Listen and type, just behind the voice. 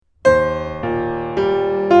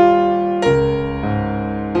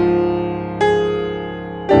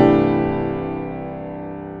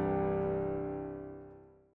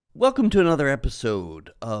Welcome to another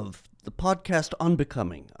episode of the podcast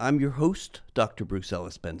Unbecoming. I'm your host, Dr. Bruce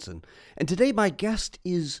Ellis Benson, and today my guest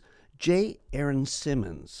is J. Aaron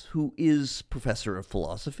Simmons, who is professor of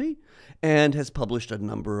philosophy and has published a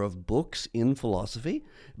number of books in philosophy,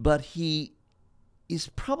 but he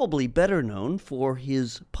is probably better known for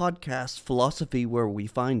his podcast, Philosophy Where We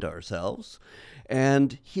Find Ourselves,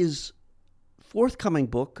 and his forthcoming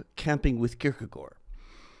book, Camping with Kierkegaard.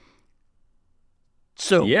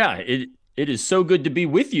 So, it is so good to be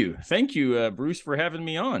with you. Thank you, Bruce, for having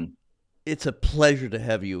me on. it's a pleasure to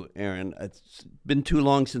have you, Aaron. It's been too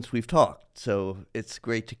long since we've talked, so it's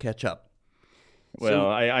great to catch up. Well,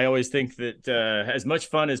 I always think that as much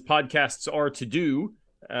fun as podcasts are to do,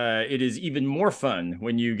 it is even more fun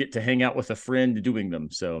when you get to hang out with a friend doing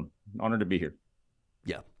them. So, honored to be here.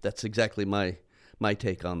 Yeah, that's exactly my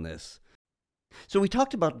take on this. So we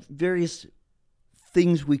talked about various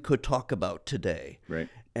things we could talk about today. Right.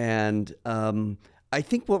 And I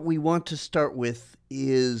think what we want to start with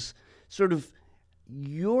is sort of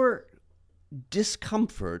your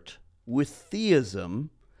discomfort with theism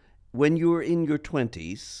when you were in your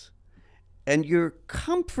 20s and your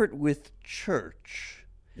comfort with church.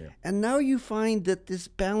 Yeah. And now you find that this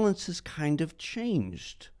balance has kind of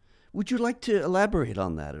changed. Would you like to elaborate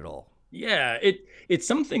on that at all? Yeah, it's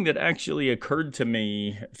something that actually occurred to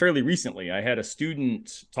me fairly recently. I had a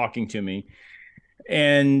student talking to me,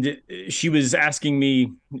 and she was asking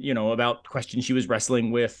me, about questions she was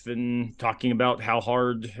wrestling with and talking about how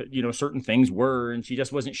hard, certain things were. And she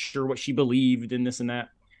just wasn't sure what she believed in this and that,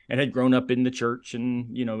 and had grown up in the church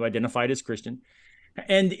and, identified as Christian.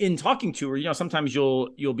 And in talking to her, sometimes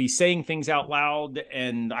you'll be saying things out loud.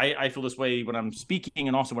 And I feel this way when I'm speaking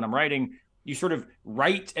and also when I'm writing. You sort of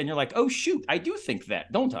write and you're like, oh, shoot, I do think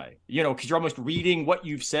that, don't I? Because you're almost reading what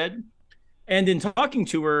you've said. And in talking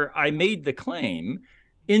to her, I made the claim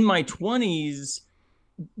in my 20s,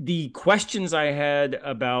 the questions I had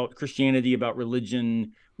about Christianity, about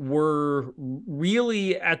religion, were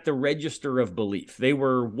really at the register of belief. They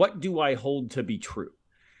were, what do I hold to be true?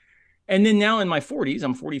 And then now in my 40s,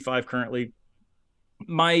 I'm 45 currently,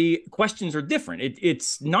 my questions are different.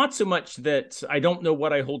 It's not so much that I don't know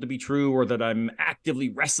what I hold to be true or that I'm actively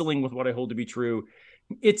wrestling with what I hold to be true.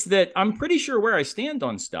 It's that I'm pretty sure where I stand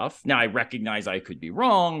on stuff. Now, I recognize I could be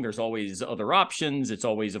wrong. There's always other options. It's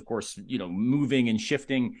always, of course, moving and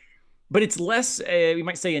shifting. But it's less, we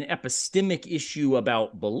might say, an epistemic issue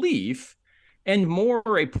about belief and more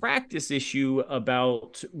a practice issue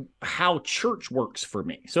about how church works for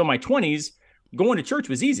me. So in my 20s, going to church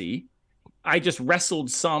was easy. I just wrestled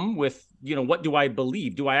some with, what do I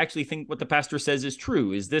believe? Do I actually think what the pastor says is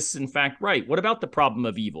true? Is this in fact right? What about the problem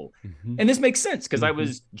of evil? Mm-hmm. And this makes sense because I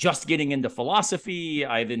was just getting into philosophy.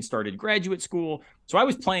 I then started graduate school. So I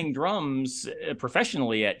was playing drums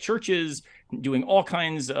professionally at churches, doing all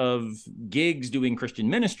kinds of gigs, doing Christian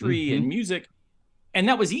ministry and music. And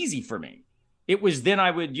that was easy for me. It was then I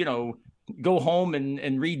would, go home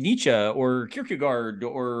and read Nietzsche or Kierkegaard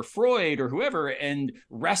or Freud or whoever and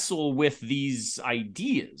wrestle with these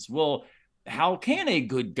ideas. Well, how can a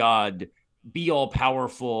good God be all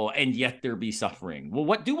powerful and yet there be suffering? Well,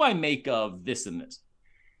 what do I make of this and this?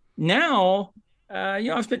 Now,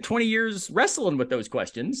 I've spent 20 years wrestling with those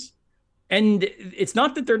questions. And it's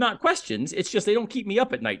not that they're not questions. It's just they don't keep me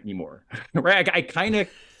up at night anymore. Right? I kind of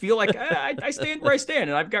feel like I stand where I stand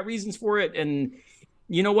and I've got reasons for it. And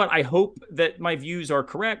you know what? I hope that my views are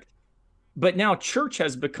correct. But now church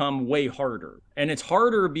has become way harder. And it's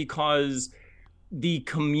harder because the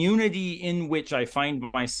community in which I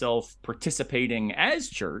find myself participating as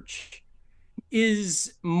church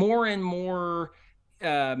is more and more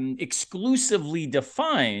exclusively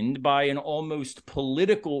defined by an almost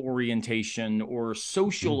political orientation or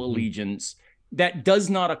social allegiance that does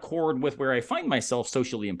not accord with where I find myself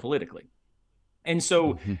socially and politically. And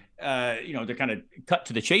so, to kind of cut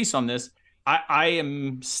to the chase on this, I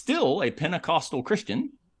am still a Pentecostal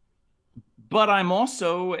Christian, but I'm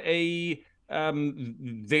also a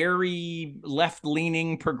very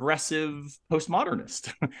left-leaning, progressive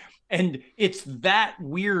postmodernist. And it's that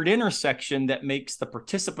weird intersection that makes the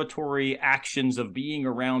participatory actions of being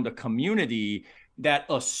around a community that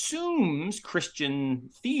assumes Christian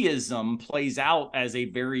theism plays out as a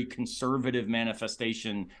very conservative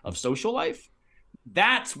manifestation of social life.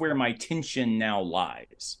 That's where my tension now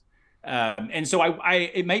lies. And so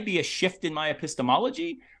it might be a shift in my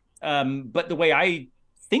epistemology, but the way I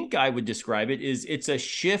think I would describe it is it's a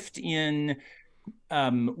shift in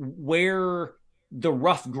where the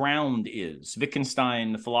rough ground is.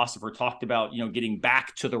 Wittgenstein, the philosopher, talked about, getting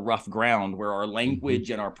back to the rough ground where our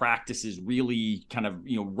language and our practices really kind of,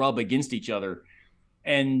 rub against each other.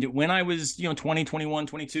 And when I was, 20, 21,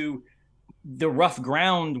 22, the rough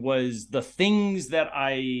ground was the things that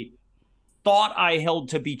I thought I held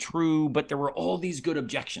to be true, but there were all these good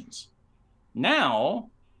objections. Now,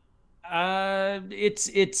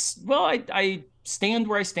 it's well, I stand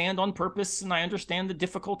where I stand on purpose, and I understand the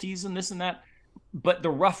difficulties and this and that. But the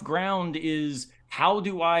rough ground is, how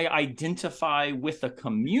do I identify with a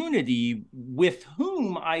community with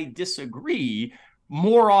whom I disagree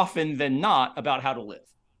more often than not about how to live?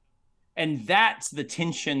 And that's the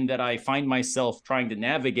tension that I find myself trying to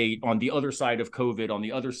navigate on the other side of COVID, on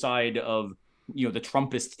the other side of the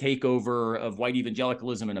Trumpist takeover of white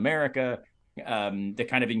evangelicalism in America, the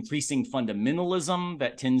kind of increasing fundamentalism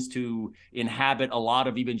that tends to inhabit a lot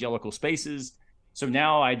of evangelical spaces. So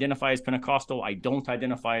now I identify as Pentecostal. I don't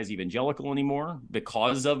identify as evangelical anymore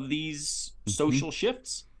because of these social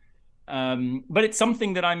shifts. But it's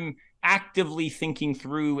something that I'm actively thinking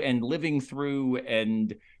through and living through,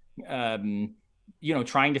 and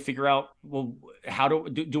trying to figure out, well, how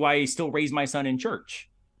do I still raise my son in church?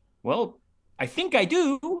 Well, I think I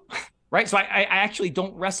do, right? So I actually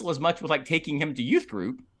don't wrestle as much with like taking him to youth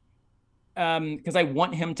group, because I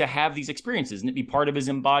want him to have these experiences and it be part of his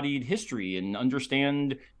embodied history and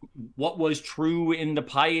understand what was true in the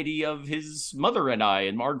piety of his mother and I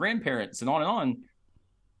and our grandparents and on and on.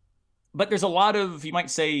 But there's a lot of, you might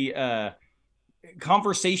say,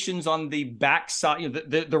 conversations on the backside,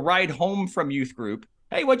 the ride home from youth group.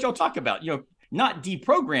 Hey, what y'all talk about? Not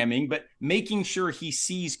deprogramming, but making sure he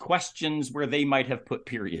sees questions where they might have put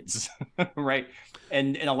periods, right?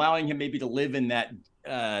 And allowing him maybe to live in that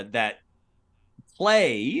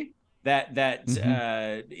play, that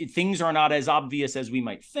things are not as obvious as we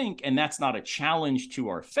might think, and that's not a challenge to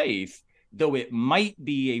our faith, though it might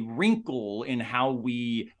be a wrinkle in how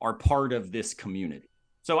we are part of this community.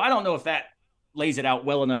 So I don't know if that lays it out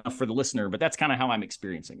well enough for the listener, but that's kind of how I'm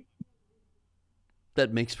experiencing it.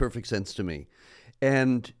 That makes perfect sense to me.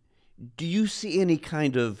 And do you see any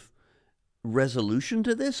kind of resolution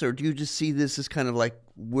to this, or do you just see this as kind of like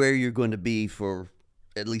where you're going to be for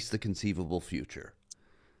at least the conceivable future?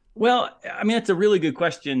 Well, I mean, that's a really good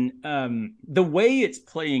question. The way it's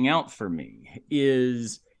playing out for me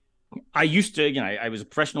is, I used to, I was a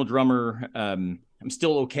professional drummer. I'm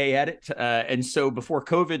still okay at it. And so before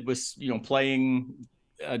COVID was, playing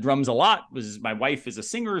drums a lot. My wife is a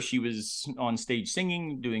singer. She was on stage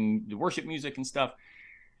singing, doing the worship music and stuff.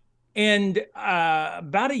 And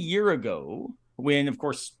about a year ago, when, of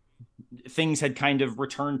course, things had kind of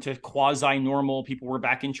returned to quasi-normal, people were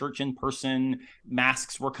back in church in person,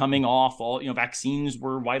 masks were coming off, all, vaccines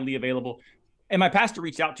were widely available. And my pastor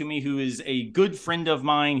reached out to me, who is a good friend of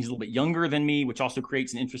mine. He's a little bit younger than me, which also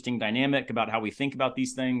creates an interesting dynamic about how we think about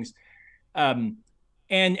these things. And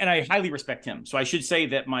I highly respect him. So I should say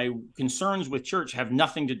that my concerns with church have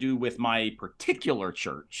nothing to do with my particular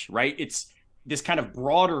church, right? It's this kind of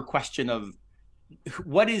broader question of,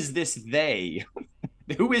 what is this they?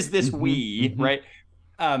 Who is this we, right?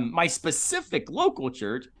 My specific local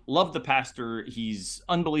church, love the pastor. He's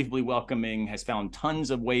unbelievably welcoming, has found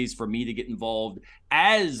tons of ways for me to get involved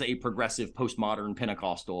as a progressive postmodern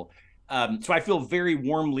Pentecostal. So I feel very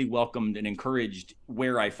warmly welcomed and encouraged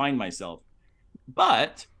where I find myself.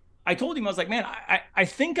 But I told him, I was like, man, I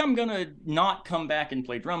think I'm going to not come back and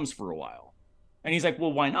play drums for a while. And he's like,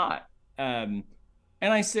 well, why not? And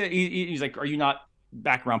I said, he's like, are you not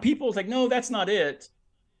back around people? It's like, no, that's not it.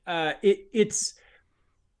 It's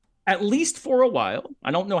at least for a while.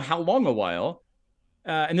 I don't know how long a while.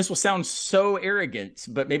 And this will sound so arrogant,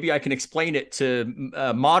 but maybe I can explain it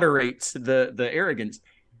to moderate the arrogance.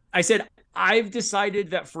 I said, I've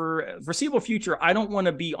decided that for foreseeable future, I don't want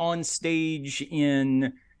to be on stage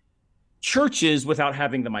in churches without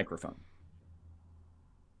having the microphone.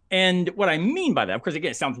 And what I mean by that, of course,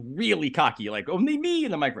 again, it sounds really cocky, like only me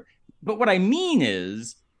and the microphone. But what I mean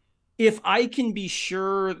is, if I can be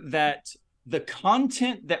sure that the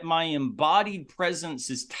content that my embodied presence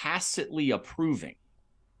is tacitly approving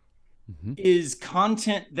is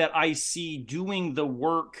content that I see doing the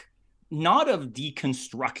work, not of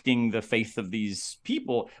deconstructing the faith of these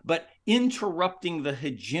people, but interrupting the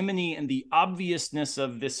hegemony and the obviousness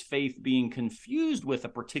of this faith being confused with a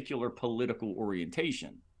particular political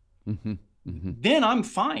orientation, then I'm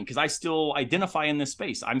fine, because I still identify in this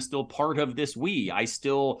space. I'm still part of this we. I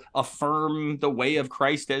still affirm the way of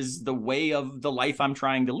Christ as the way of the life I'm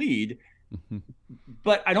trying to lead.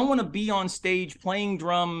 But I don't want to be on stage playing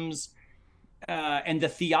drums and the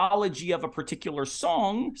theology of a particular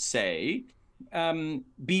song, say,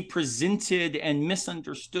 be presented and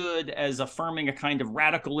misunderstood as affirming a kind of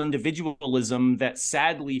radical individualism that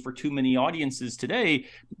sadly for too many audiences today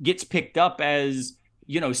gets picked up as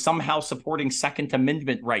somehow supporting Second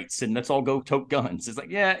Amendment rights and let's all go tote guns. It's like,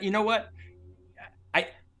 yeah, you know what? I,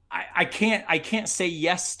 I can't say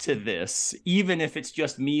yes to this, even if it's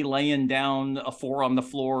just me laying down a 4 on the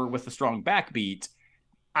floor with a strong backbeat.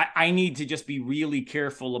 I need to just be really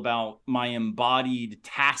careful about my embodied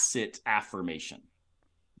tacit affirmation.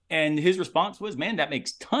 And his response was, man, that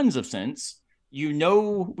makes tons of sense.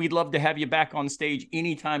 We'd love to have you back on stage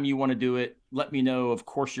anytime you want to do it. Let me know. Of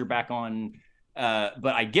course, you're back on.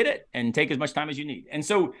 But I get it, and take as much time as you need. And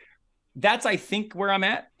so that's, I think, where I'm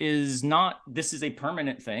at, is not, this is a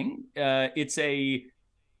permanent thing.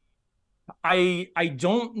 I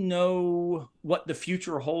don't know what the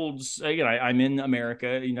future holds. Again, I'm in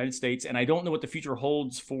America, the United States, and I don't know what the future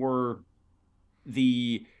holds for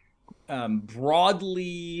the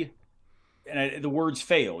broadly, and the words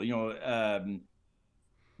fail,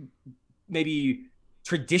 maybe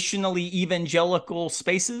traditionally evangelical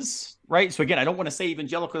spaces, right? So again, I don't want to say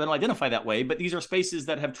evangelical, they don't identify that way, but these are spaces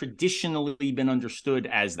that have traditionally been understood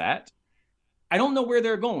as that. I don't know where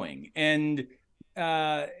they're going. And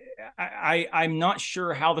I'm not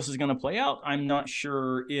sure how this is going to play out. I'm not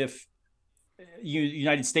sure if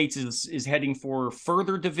United States is heading for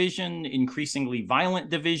further division, increasingly violent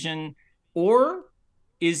division, or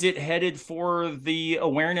is it headed for the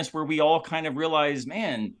awareness where we all kind of realize,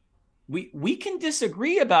 man, we can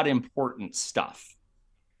disagree about important stuff,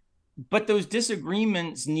 but those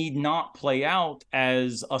disagreements need not play out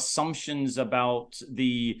as assumptions about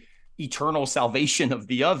the eternal salvation of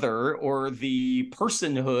the other or the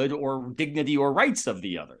personhood or dignity or rights of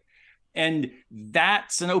the other. And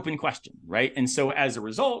that's an open question, right? And so as a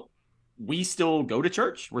result, we still go to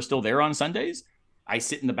church. We're still there on Sundays. I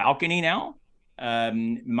sit in the balcony now.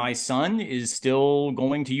 My son is still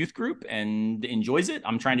going to youth group and enjoys it.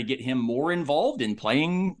 I'm trying to get him more involved in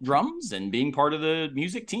playing drums and being part of the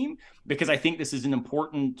music team, because I think this is an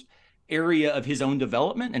important area of his own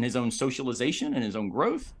development and his own socialization and his own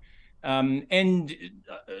growth. And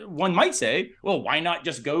one might say, well, why not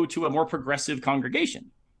just go to a more progressive congregation?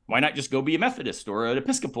 Why not just go be a Methodist or an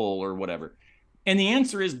Episcopal or whatever? And the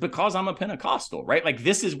answer is because I'm a Pentecostal, right? Like,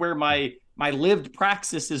 this is where my lived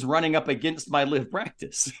praxis is running up against my lived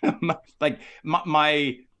practice.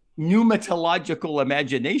 my pneumatological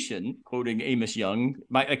imagination, quoting Amos Young,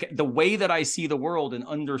 the way that I see the world and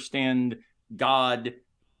understand God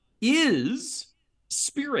is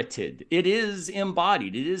spirited. It is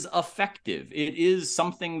embodied. It is effective. It is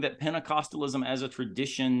something that Pentecostalism as a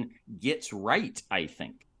tradition gets right, I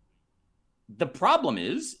think. The problem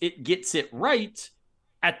is it gets it right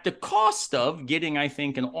at the cost of getting, I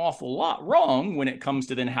think, an awful lot wrong when it comes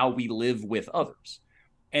to then how we live with others.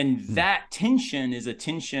 And that tension is a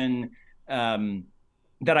tension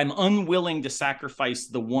that I'm unwilling to sacrifice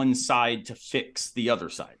the one side to fix the other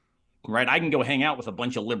side, right? I can go hang out with a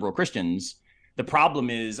bunch of liberal Christians. The problem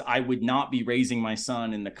is I would not be raising my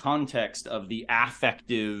son in the context of the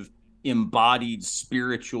affective, embodied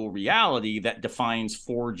spiritual reality that defines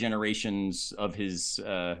 4 generations of his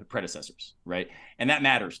predecessors, right? And that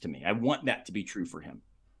matters to me. I want that to be true for him.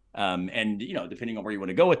 And, depending on where you want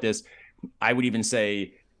to go with this, I would even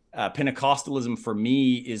say Pentecostalism for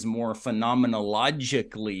me is more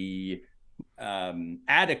phenomenologically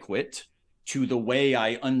adequate to the way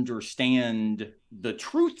I understand the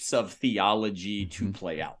truths of theology to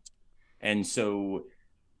play out. And so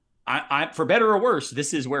I, for better or worse,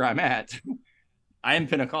 this is where I'm at. I am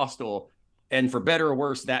Pentecostal. And for better or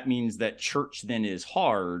worse, that means that church then is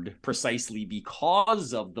hard precisely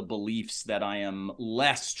because of the beliefs that I am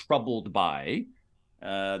less troubled by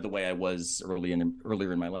the way I was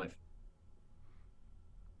earlier in my life.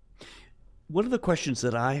 One of the questions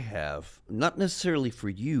that I have, not necessarily for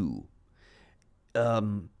you,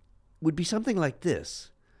 would be something like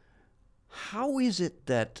this. How is it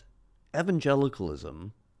that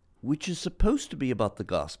evangelicalism, which is supposed to be about the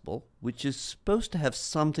gospel, which is supposed to have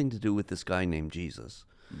something to do with this guy named Jesus,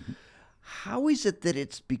 how is it that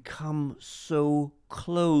it's become so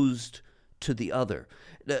closed to the other?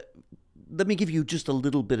 Let me give you just a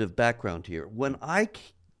little bit of background here. When I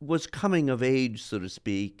was coming of age, so to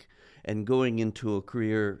speak, and going into a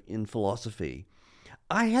career in philosophy,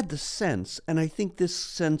 I had the sense, and I think this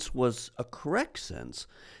sense was a correct sense,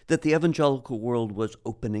 that the evangelical world was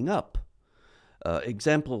opening up.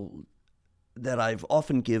 Example that I've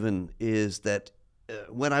often given is that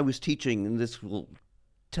when I was teaching, and this will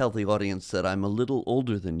tell the audience that I'm a little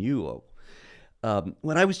older than you,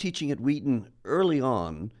 when I was teaching at Wheaton early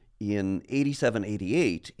on in 87,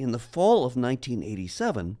 88, in the fall of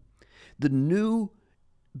 1987, the new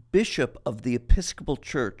bishop of the Episcopal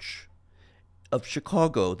Church of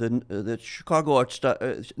Chicago, the Chicago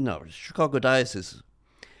Chicago Diocese,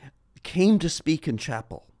 came to speak in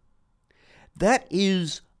chapel. That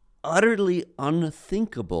is utterly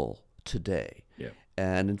unthinkable today. Yeah.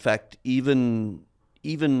 And in fact, even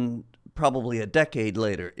probably a decade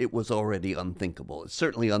later, it was already unthinkable. It's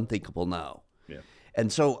certainly unthinkable now. Yeah.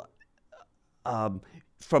 And so,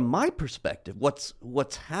 from my perspective,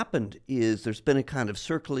 what's happened is there's been a kind of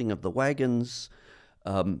circling of the wagons.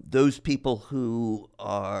 Those people who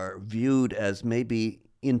are viewed as maybe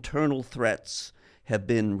internal threats have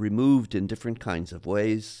been removed in different kinds of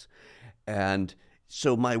ways. And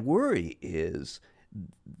so my worry is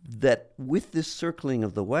that with this circling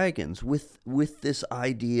of the wagons, with this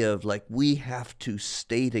idea of like we have to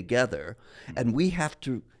stay together and we have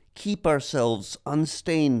to keep ourselves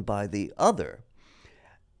unstained by the other,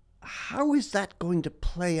 how is that going to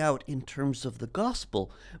play out in terms of the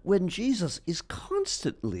gospel when Jesus is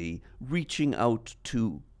constantly reaching out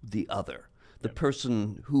to the other, the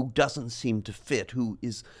person who doesn't seem to fit, who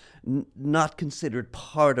is not considered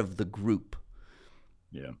part of the group?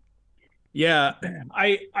 Yeah. Yeah,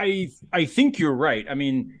 I think you're right. I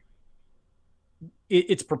mean,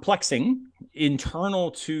 it's perplexing,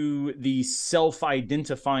 internal to the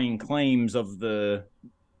self-identifying claims of the,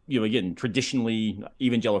 again, traditionally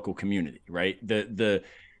evangelical community, right? The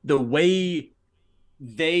way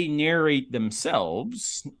they narrate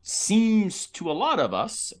themselves seems to a lot of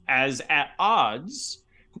us as at odds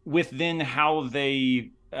with then how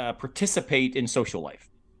they participate in social life.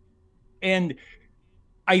 And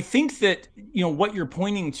I think that, what you're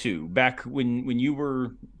pointing to back when you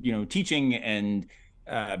were, teaching and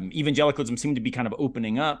evangelicalism seemed to be kind of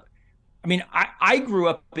opening up. I mean, I grew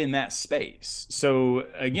up in that space. So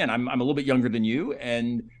again, I'm a little bit younger than you,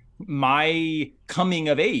 and my coming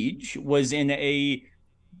of age was in a,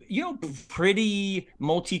 pretty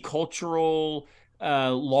multicultural,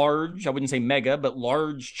 large, I wouldn't say mega, but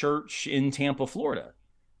large church in Tampa, Florida.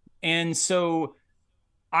 And so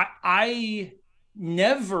I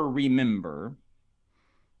never remember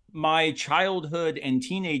my childhood and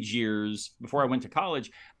teenage years before I went to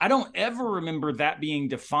college. I don't ever remember that being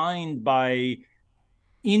defined by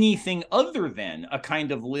anything other than a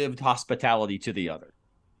kind of lived hospitality to the other,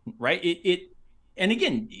 right? And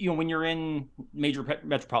again, when you're in major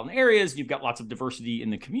metropolitan areas, you've got lots of diversity in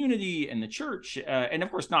the community and the church, and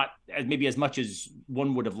of course not maybe as much as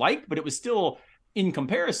one would have liked, but it was still, in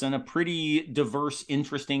comparison, a pretty diverse,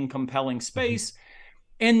 interesting, compelling space.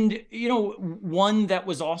 And, one that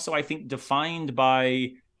was also, I think, defined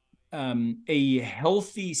by a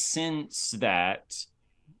healthy sense that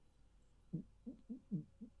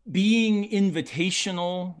being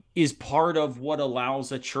invitational is part of what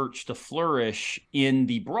allows a church to flourish in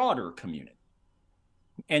the broader community.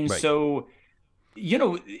 And Right. so,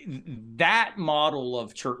 that model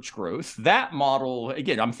of church growth, that model,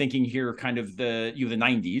 again, I'm thinking here kind of the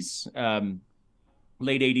 90s,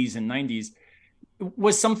 late 80s and 90s,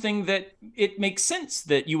 was something that it makes sense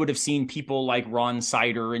that you would have seen people like Ron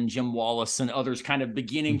Sider and Jim Wallace and others kind of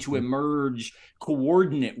beginning to emerge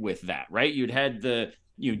coordinate with that, right? You'd had the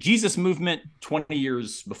Jesus movement 20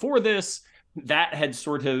 years before this that had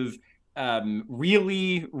sort of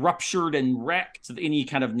really ruptured and wrecked any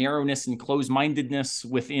kind of narrowness and closed-mindedness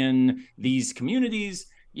within these communities,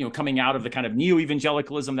 coming out of the kind of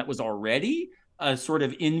neo-evangelicalism that was already a sort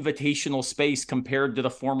of invitational space compared to the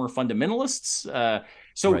former fundamentalists.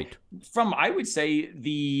 So right. From, I would say,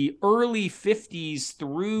 the early 50s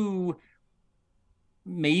through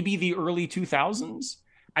maybe the early 2000s,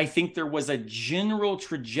 I think there was a general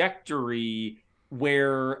trajectory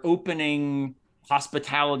where opening,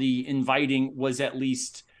 hospitality, inviting was at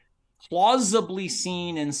least plausibly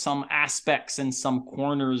seen in some aspects and some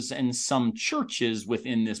corners and some churches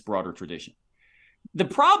within this broader tradition. The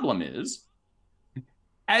problem is,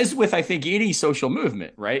 as with, I think, any social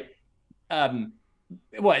movement, right? Well,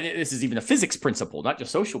 this is even a physics principle, not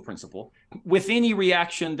just social principle. With any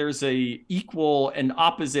reaction, there's a equal and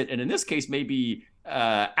opposite, and in this case, maybe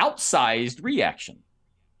outsized reaction.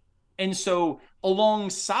 And so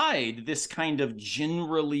alongside this kind of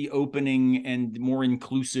generally opening and more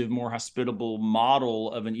inclusive, more hospitable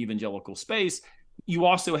model of an evangelical space, you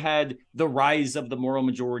also had the rise of the moral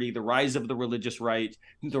majority, the rise of the religious right,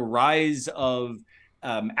 the rise of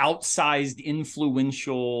outsized,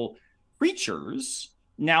 influential preachers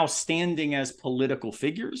now standing as political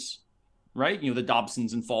figures, right? The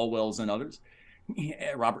Dobsons and Falwells and others,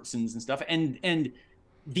 Robertsons and stuff. And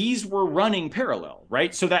these were running parallel,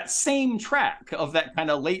 right? So that same track of that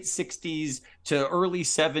kind of late 60s to early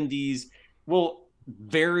 70s, well,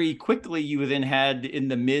 very quickly you then had in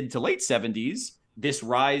the mid to late 70s, this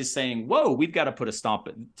rise saying, whoa, we've got to put a stop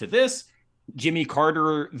to this. Jimmy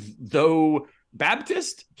Carter, though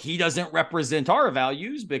Baptist, he doesn't represent our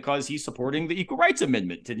values because he's supporting the Equal Rights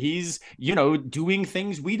Amendment and he's, doing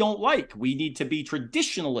things we don't like. We need to be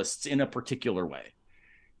traditionalists in a particular way.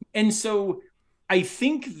 And so I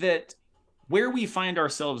think that where we find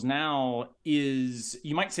ourselves now is,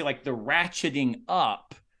 you might say, like the ratcheting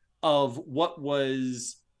up of what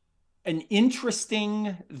was an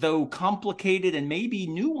interesting, though complicated and maybe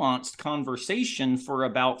nuanced conversation for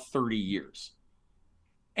about 30 years.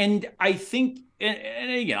 And I think,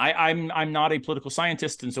 and again, I'm not a political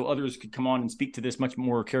scientist, and so others could come on and speak to this much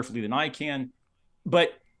more carefully than I can.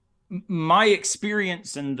 But my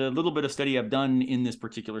experience and the little bit of study I've done in this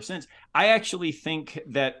particular sense, I actually think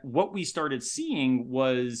that what we started seeing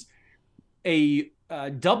was a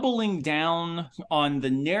doubling down on the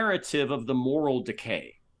narrative of the moral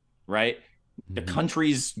decay, right? The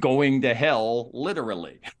country's going to hell,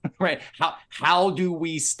 literally, right? How do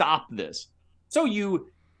we stop this? So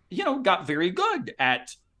got very good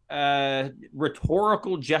at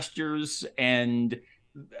rhetorical gestures and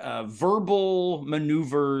verbal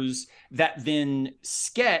maneuvers that then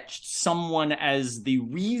sketched someone as the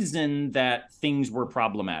reason that things were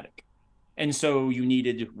problematic. And so you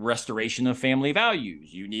needed restoration of family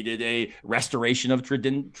values. You needed a restoration of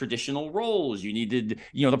traditional roles. You needed,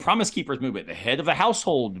 the Promise Keepers movement, the head of the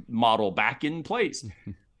household model back in place.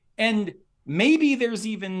 And maybe there's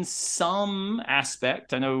even some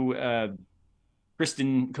aspect. I know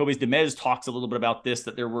Kristen Cobes-Demez talks a little bit about this,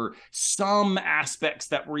 that there were some aspects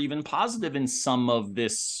that were even positive in some of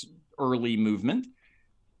this early movement.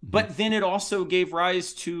 But then it also gave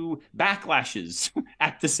rise to backlashes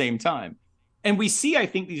at the same time. And we see, I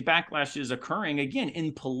think, these backlashes occurring, again,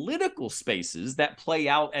 in political spaces that play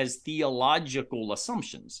out as theological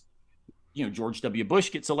assumptions. George W.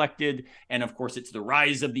 Bush gets elected, and of course, it's the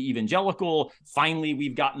rise of the evangelical. Finally,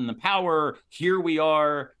 we've gotten the power. Here we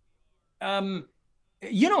are. And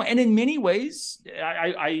in many ways,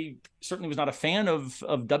 I certainly was not a fan of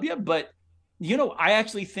W, but I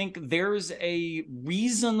actually think there's a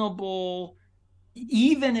reasonable,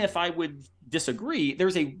 even if I would disagree,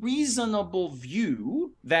 there's a reasonable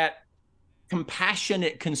view that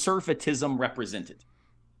compassionate conservatism represented.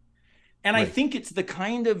 And right. I think it's the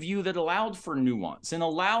kind of view that allowed for nuance and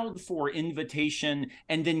allowed for invitation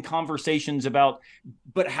and then conversations about,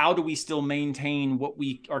 but how do we still maintain what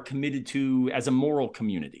we are committed to as a moral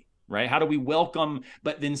community, right? How do we welcome,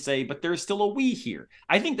 but then say, but there's still a we here?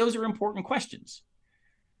 I think those are important questions.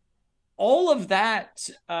 All of that,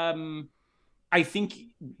 I think,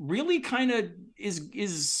 really kind of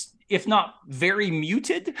is, if not very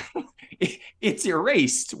muted, it's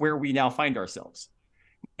erased where we now find ourselves.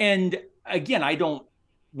 And again, I don't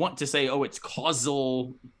want to say, it's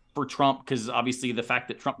causal for Trump, because obviously the fact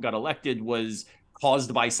that Trump got elected was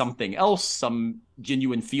caused by something else, some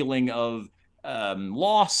genuine feeling of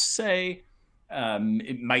loss, say.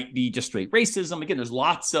 It might be just straight racism. Again, there's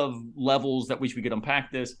lots of levels that which we could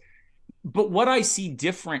unpack this. But what I see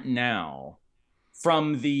different now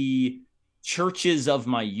from the churches of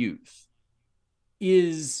my youth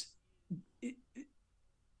is,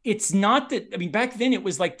 it's not that, back then it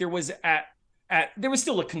was like there was there was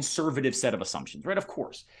still a conservative set of assumptions, right? Of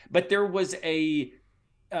course. But there was a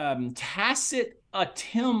tacit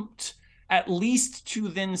attempt at least to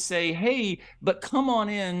then say, hey, but come on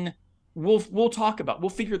in, we'll talk about, we'll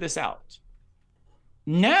figure this out.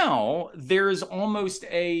 Now there's almost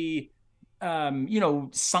a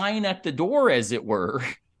sign at the door, as it were.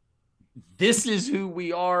 This is who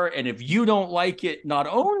we are, and if you don't like it, not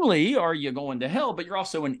only are you going to hell, but you're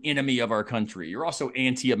also an enemy of our country. You're also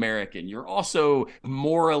anti-American. You're also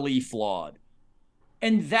morally flawed.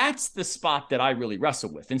 And that's the spot that I really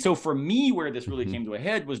wrestle with. And so for me, where this really came to a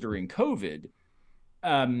head was during COVID,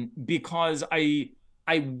 because I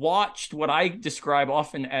watched what I describe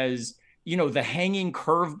often as, the hanging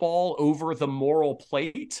curveball over the moral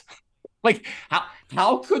plate. Like,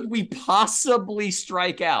 how could we possibly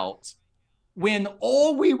strike out when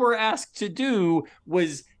all we were asked to do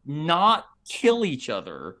was not kill each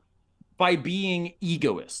other by being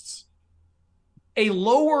egoists? A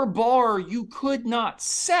lower bar you could not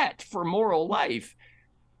set for moral life.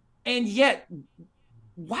 And yet,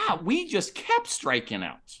 wow, we just kept striking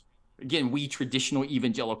out. Again, we traditional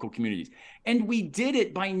evangelical communities. And we did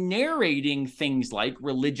it by narrating things like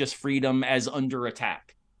religious freedom as under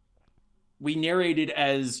attack. We narrated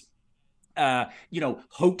as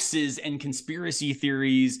hoaxes and conspiracy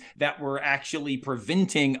theories that were actually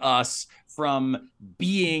preventing us from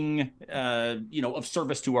being, of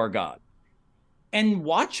service to our God. And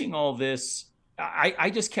watching all this, I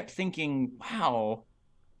just kept thinking, wow,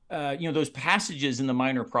 those passages in the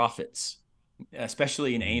Minor Prophets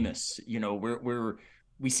especially in Amos, where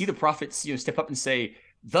we see the prophets, step up and say,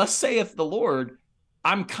 "Thus saith the Lord,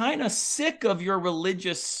 I'm kind of sick of your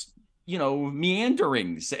religious,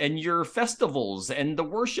 meanderings and your festivals and the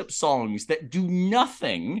worship songs that do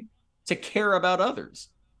nothing to care about others.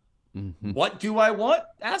 Mm-hmm. What do I want?"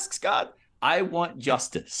 asks God. "I want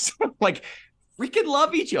justice." Like, freaking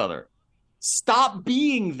love each other. Stop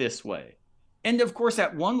being this way. And of course,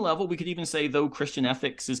 at one level, we could even say, though Christian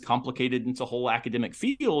ethics is complicated into a whole academic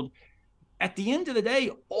field, at the end of the day,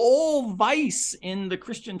 all vice in the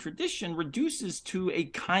Christian tradition reduces to a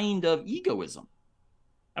kind of egoism.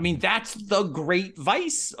 I mean, that's the great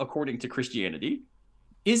vice, according to Christianity,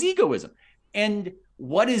 is egoism. And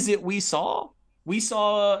what is it we saw? We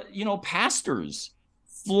saw, pastors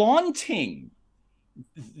flaunting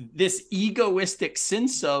this egoistic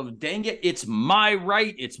sense of, dang it, it's my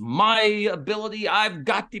right, it's my ability, I've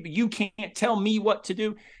got to, you can't tell me what to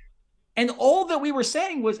do. And all that we were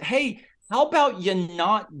saying was, hey, how about you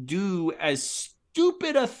not do as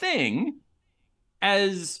stupid a thing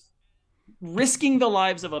as risking the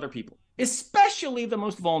lives of other people, especially the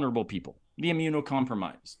most vulnerable people, the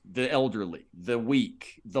immunocompromised, the elderly, the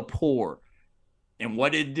weak, the poor. And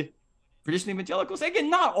what did traditional evangelicals say?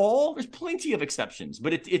 Again, not all, there's plenty of exceptions,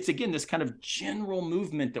 but it's again this kind of general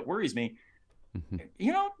movement that worries me.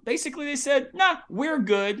 Basically they said, nah, we're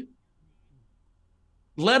good,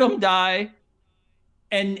 let them die.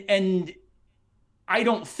 And I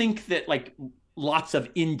don't think that like lots of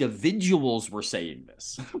individuals were saying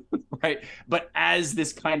this, right? But as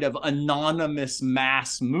this kind of anonymous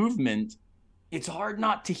mass movement, it's hard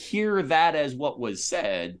not to hear that as what was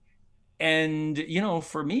said. And,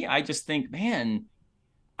 for me, I just think, man,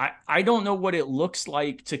 I don't know what it looks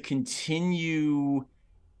like to continue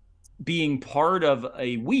being part of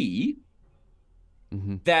a we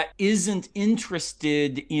that isn't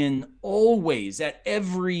interested in always, at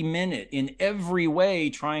every minute, in every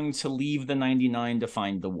way, trying to leave the 99 to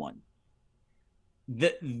find the one.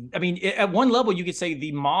 At one level, you could say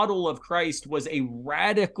the model of Christ was a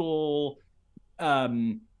radical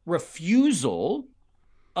refusal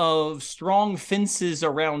of strong fences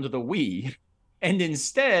around the we, and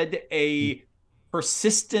instead a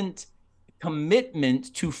persistent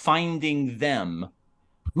commitment to finding them,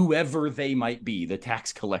 whoever they might be, the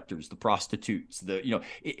tax collectors, the prostitutes,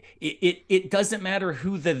 it doesn't matter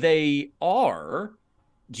who they are.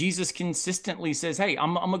 Jesus consistently says, hey,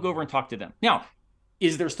 I'm gonna go over and talk to them. Now,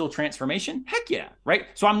 is there still transformation? Heck yeah, right?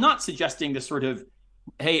 So I'm not suggesting this sort of,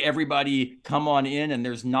 hey, everybody come on in and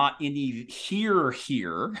there's not any here,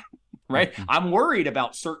 right? I'm worried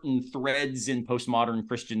about certain threads in postmodern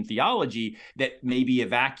Christian theology that maybe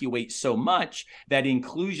evacuate so much that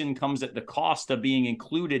inclusion comes at the cost of being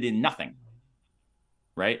included in nothing,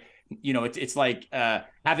 right? It's like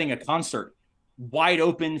having a concert, wide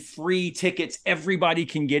open, free tickets, everybody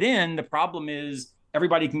can get in. The problem is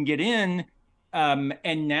everybody can get in,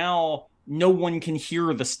 and now no one can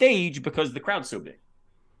hear the stage because the crowd's so big.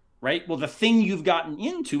 Right? Well, the thing you've gotten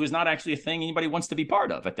into is not actually a thing anybody wants to be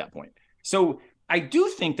part of at that point. So I do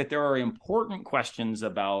think that there are important questions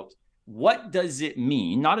about what does it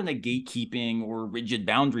mean, not in a gatekeeping or rigid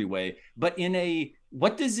boundary way, but in a,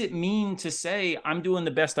 what does it mean to say, I'm doing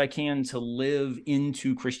the best I can to live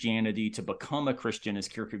into Christianity, to become a Christian, as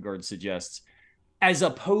Kierkegaard suggests, as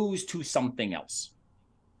opposed to something else.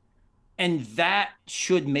 And that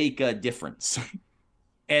should make a difference.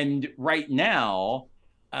 And right now,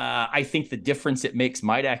 I think the difference it makes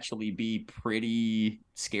might actually be pretty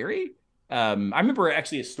scary. I remember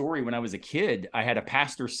actually a story when I was a kid. I had a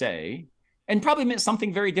pastor say, and probably meant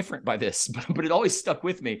something very different by this, but it always stuck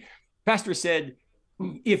with me. Pastor said,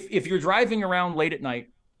 if you're driving around late at night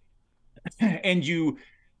and you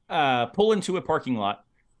pull into a parking lot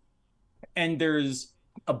and there's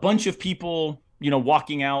a bunch of people,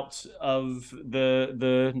 walking out of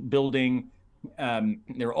the building,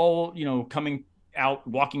 they're all, coming out,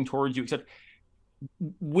 walking towards you, etc.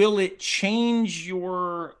 Will it change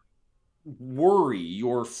your worry,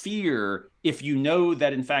 your fear, if you know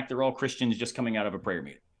that in fact they're all Christians just coming out of a prayer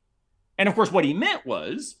meeting? And of course, what he meant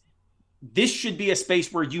was, this should be a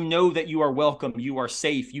space where you know that you are welcome, you are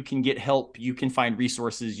safe, you can get help, you can find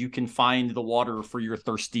resources, you can find the water for your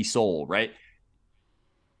thirsty soul, right?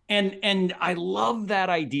 And I love that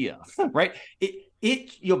idea, right?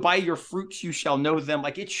 By your fruits you shall know them.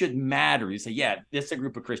 Like, it should matter. You say, yeah, this is a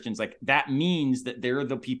group of Christians. Like, that means that they're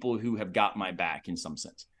the people who have got my back in some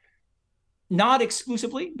sense. Not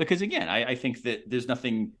exclusively, because again, I think that there's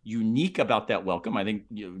nothing unique about that welcome. I think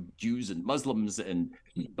Jews and Muslims and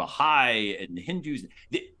Baha'i and Hindus,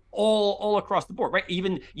 all across the board, right?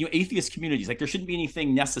 Even atheist communities, like there shouldn't be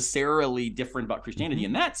anything necessarily different about Christianity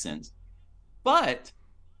in that sense. But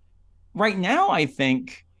right now, I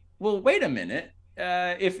think, well, wait a minute.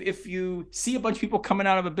 If you see a bunch of people coming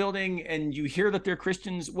out of a building and you hear that they're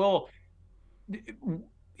Christians, well,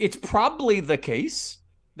 it's probably the case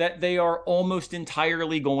that they are almost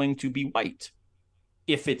entirely going to be white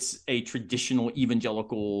if it's a traditional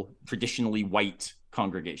evangelical, traditionally white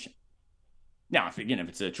congregation. Now, if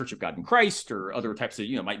it's a Church of God in Christ or other types of,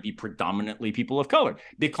 might be predominantly people of color,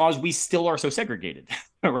 because we still are so segregated,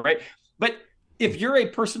 right? But if you're a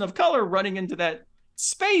person of color running into that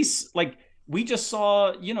space, like we just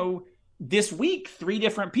saw, this week, 3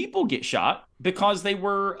 different people get shot because they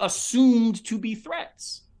were assumed to be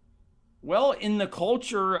threats. Well, in the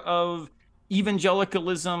culture of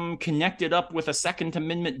evangelicalism connected up with a Second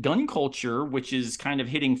Amendment gun culture, which is kind of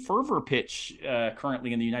hitting fervor pitch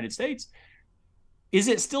currently in the United States, is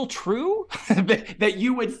it still true that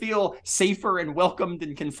you would feel safer and welcomed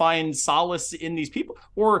and can find solace in these people?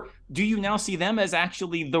 Or do you now see them as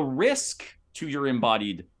actually the risk to your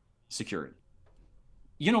embodied security?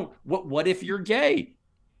 What if you're gay?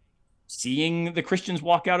 Seeing the Christians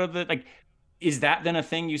walk out of is that then a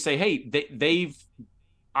thing you say, hey,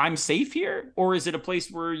 I'm safe here? Or is it a place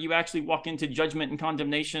where you actually walk into judgment and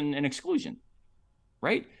condemnation and exclusion?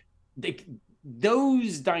 Right?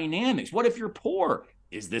 Those dynamics. What if you're poor?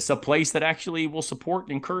 Is this a place that actually will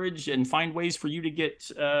support, encourage, and find ways for you to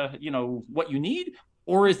get, what you need?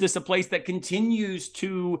 Or is this a place that continues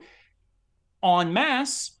to, en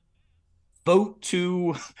masse, vote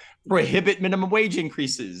to prohibit minimum wage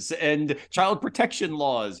increases and child protection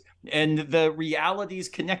laws and the realities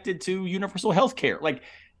connected to universal health care? Like,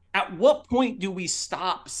 at what point do we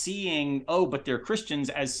stop seeing, but they're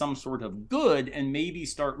Christians as some sort of good, and maybe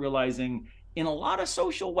start realizing in a lot of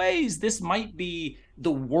social ways, this might be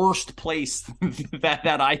the worst place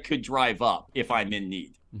that I could drive up if I'm in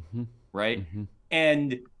need, right?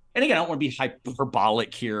 And again, I don't want to be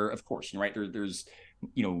hyperbolic here, of course, right? There's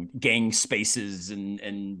gang spaces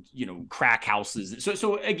and crack houses.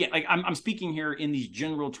 So again, like I'm speaking here in these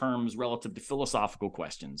general terms relative to philosophical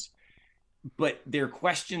questions, but they're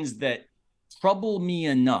questions that trouble me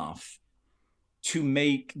enough to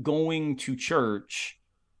make going to church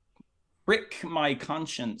prick my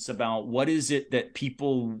conscience about what is it that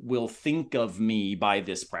people will think of me by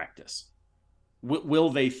this practice. Will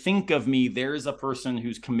they think of me, there's a person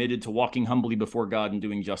who's committed to walking humbly before God and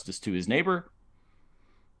doing justice to his neighbor?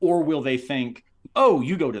 Or will they think, oh,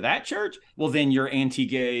 you go to that church? Well, then you're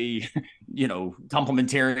anti-gay,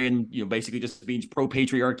 complementarian, basically just means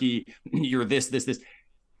pro-patriarchy. You're this.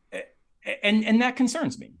 And that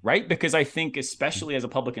concerns me, right? Because I think, especially as a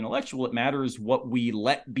public intellectual, it matters what we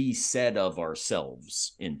let be said of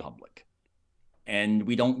ourselves in public. And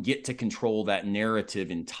we don't get to control that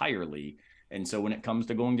narrative entirely. And so when it comes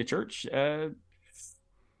to going to church,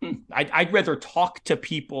 I'd rather talk to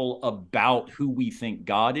people about who we think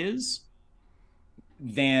God is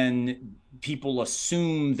than people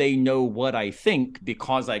assume they know what I think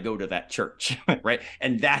because I go to that church, right?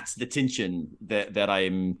 And that's the tension that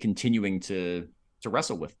I'm continuing to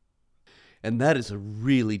wrestle with. And that is a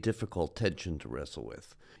really difficult tension to wrestle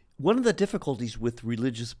with. One of the difficulties with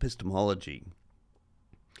religious epistemology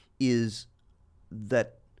is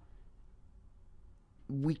that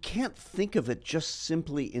we can't think of it just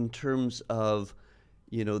simply in terms of,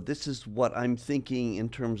 this is what I'm thinking in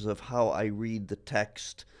terms of how I read the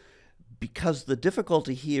text, because the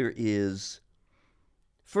difficulty here is,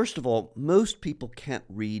 first of all, most people can't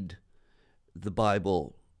read the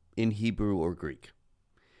Bible in Hebrew or Greek.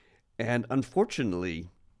 And unfortunately,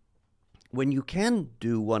 when you can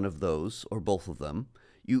do one of those, or both of them,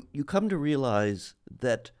 you come to realize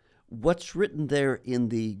that what's written there in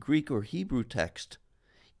the Greek or Hebrew text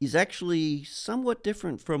is actually somewhat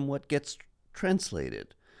different from what gets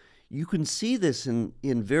translated. You can see this in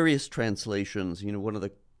various translations. One of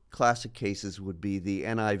the classic cases would be the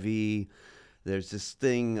NIV. There's this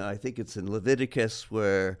thing, I think it's in Leviticus,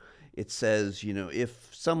 where it says, if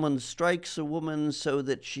someone strikes a woman so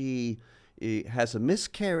that she has a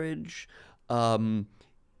miscarriage, the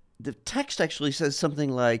text actually says something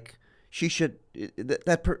like the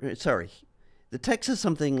text says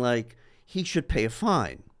something like he should pay a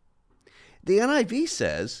fine. The NIV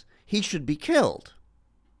says he should be killed.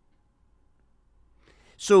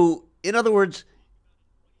 So, in other words,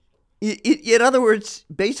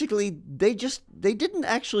 basically, they didn't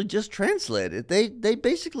actually just translate it. They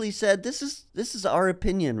basically said this is our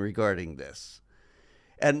opinion regarding this,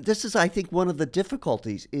 and this is, I think, one of the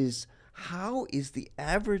difficulties is how is the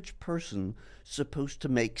average person supposed to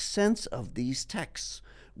make sense of these texts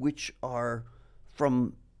which are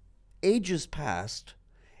from ages past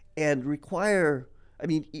and require, I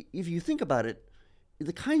mean, if you think about it,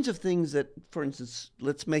 the kinds of things that, for instance,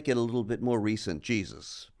 let's make it a little bit more recent,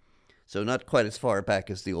 Jesus. So not quite as far back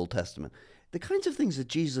as the Old Testament. The kinds of things that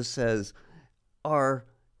Jesus says are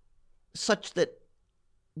such that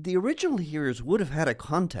the original hearers would have had a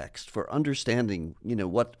context for understanding,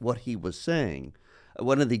 what he was saying.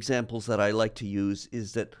 One of the examples that I like to use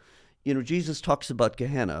is that, Jesus talks about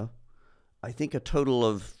Gehenna, I think a total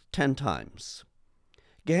of 10 times.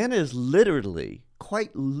 Gehenna is literally,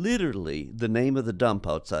 quite literally, the name of the dump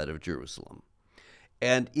outside of Jerusalem.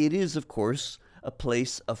 And it is, of course, a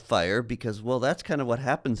place of fire because, well, that's kind of what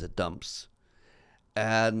happens at dumps.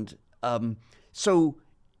 And so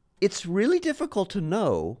it's really difficult to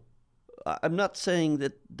know. I'm not saying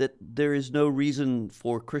that there is no reason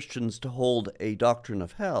for Christians to hold a doctrine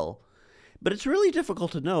of hell, but it's really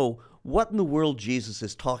difficult to know what in the world Jesus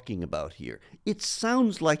is talking about here. It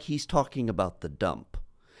sounds like he's talking about the dump.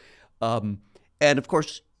 And of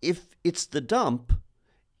course, if it's the dump,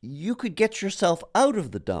 you could get yourself out of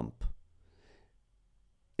the dump.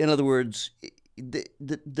 In other words,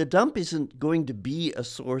 the dump isn't going to be a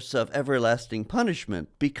source of everlasting punishment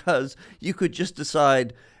because you could just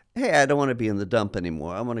decide, hey, I don't want to be in the dump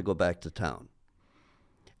anymore. I want to go back to town.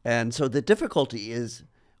 And so the difficulty is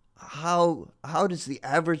how does the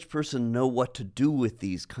average person know what to do with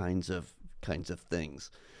these kinds of things?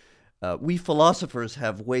 We philosophers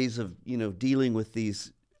have ways of dealing with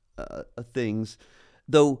these things,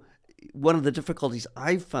 though one of the difficulties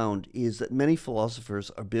I've found is that many philosophers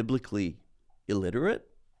are biblically illiterate.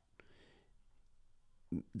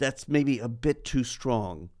 That's maybe a bit too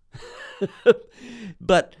strong.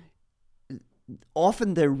 But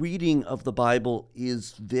often their reading of the Bible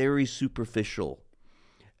is very superficial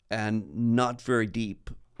and not very deep.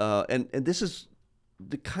 And this is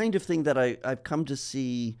the kind of thing that I've come to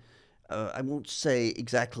see. I won't say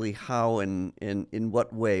exactly how and in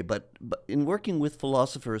what way, but in working with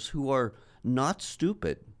philosophers who are not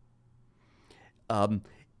stupid,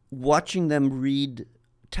 watching them read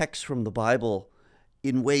texts from the Bible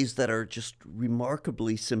in ways that are just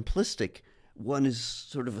remarkably simplistic, one is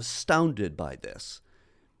sort of astounded by this.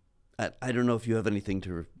 I don't know if you have anything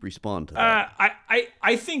to respond to that.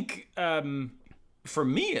 I think, for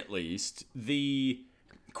me at least, the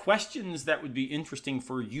questions that would be interesting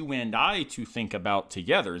for you and I to think about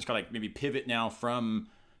together, it's kind of like maybe pivot now from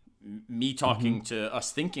me talking to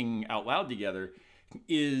us thinking out loud together,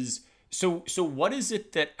 is so what is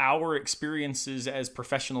it that our experiences as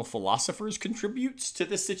professional philosophers contributes to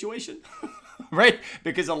this situation? Right?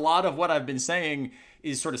 Because a lot of what I've been saying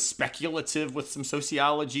is sort of speculative with some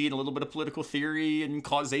sociology and a little bit of political theory and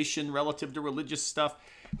causation relative to religious stuff.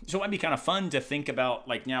 So it might be kind of fun to think about,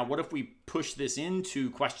 like, now, what if we push this into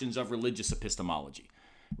questions of religious epistemology,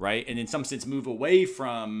 right? And in some sense move away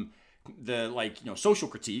from the, social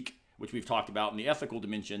critique, which we've talked about in the ethical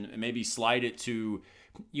dimension, and maybe slide it to,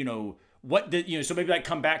 so maybe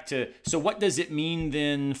come back to, so what does it mean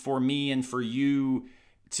then for me and for you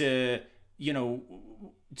to,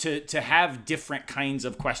 to have different kinds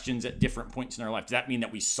of questions at different points in our life? Does that mean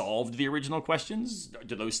that we solved the original questions?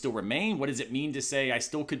 Do those still remain? What does it mean to say I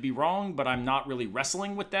still could be wrong, but I'm not really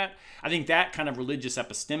wrestling with that? I think that kind of religious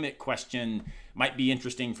epistemic question might be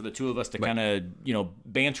interesting for the two of us to kind of,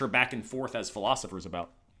 banter back and forth as philosophers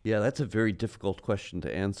about. Yeah, that's a very difficult question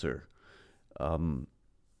to answer.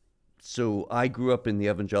 So I grew up in the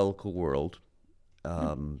evangelical world.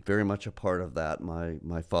 Very much a part of that.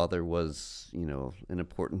 My father was, an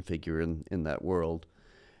important figure in that world.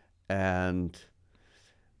 And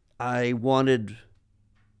I wanted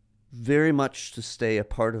very much to stay a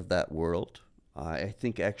part of that world. I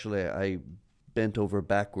think actually I bent over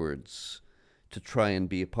backwards to try and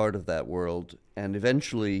be a part of that world. And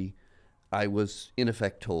eventually I was in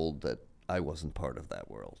effect told that I wasn't part of that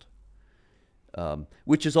world.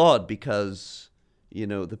 Which is odd because,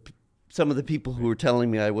 some of the people who were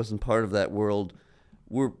telling me I wasn't part of that world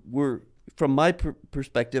were from my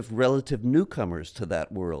perspective, relative newcomers to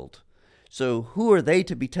that world. So who are they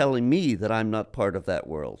to be telling me that I'm not part of that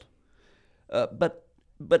world? But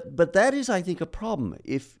that is, I think, a problem.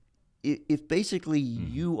 If basically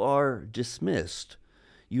you are dismissed,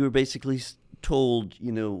 you are basically told,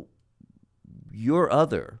 you're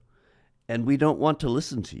other, and we don't want to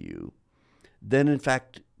listen to you, then in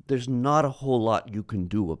fact, there's not a whole lot you can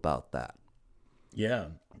do about that. Yeah.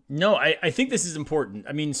 No, I think this is important.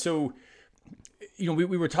 I mean, so, we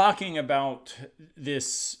were talking about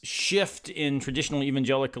this shift in traditional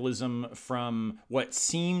evangelicalism from what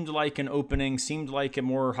seemed like an opening, seemed like a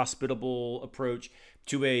more hospitable approach,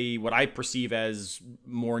 to a what I perceive as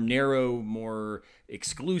more narrow, more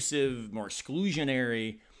exclusive, more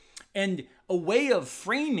exclusionary. And a way of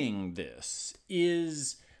framing this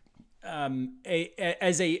is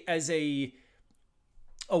as a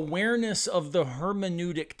awareness of the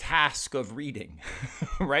hermeneutic task of reading,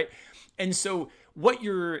 right? And so what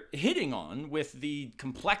you're hitting on with the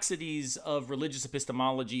complexities of religious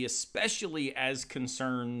epistemology, especially as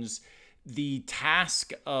concerns the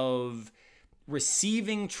task of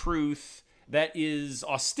receiving truth that is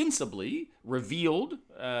ostensibly revealed,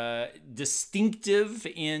 distinctive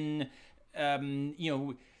in,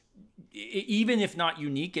 even if not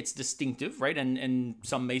unique, it's distinctive, right? And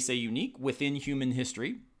some may say unique within human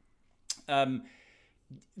history.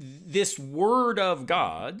 This word of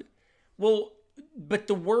God, well, but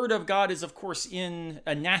the word of God is, of course, in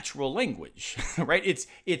a natural language, right?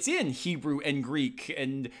 It's in Hebrew and Greek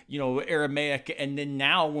and, Aramaic. And then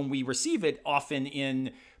now when we receive it, often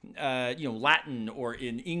in, Latin or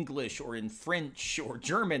in English or in French or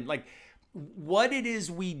German, like what it is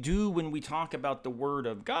we do when we talk about the word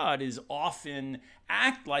of God is often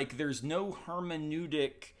act like there's no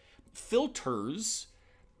hermeneutic filters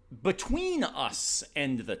between us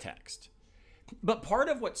and the text. But part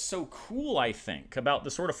of what's so cool, I think, about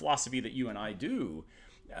the sort of philosophy that you and I do,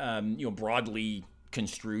 broadly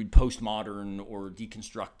construed postmodern or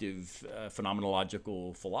deconstructive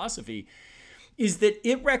phenomenological philosophy, is that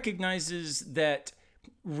it recognizes that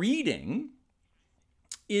reading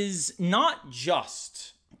is not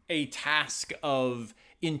just a task of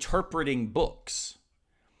interpreting books,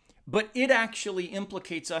 but it actually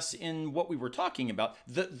implicates us in what we were talking about,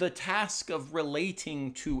 the task of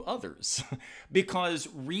relating to others, because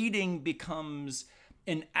reading becomes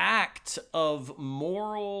an act of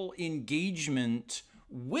moral engagement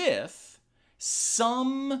with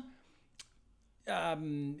some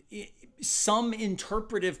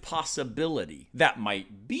interpretive possibility. That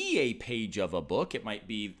might be a page of a book. It might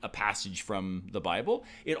be a passage from the Bible.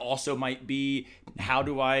 It also might be, how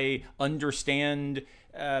do I understand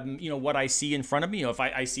what I see in front of me? If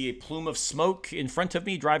I see a plume of smoke in front of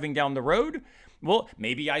me driving down the road, well,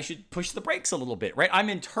 maybe I should push the brakes a little bit, right? I'm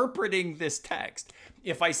interpreting this text.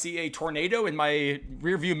 If I see a tornado in my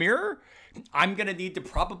rearview mirror, I'm going to need to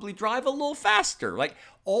probably drive a little faster. Like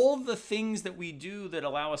all the things that we do that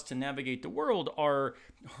allow us to navigate the world are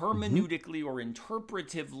hermeneutically or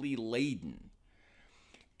interpretively laden.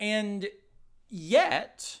 And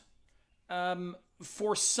yet,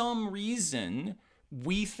 for some reason,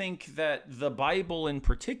 we think that the Bible in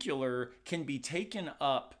particular can be taken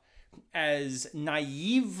up as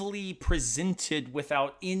naively presented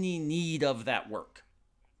without any need of that work,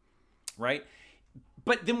 right?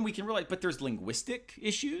 But then we can realize, but there's linguistic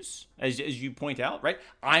issues, as you point out, right?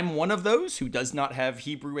 I'm one of those who does not have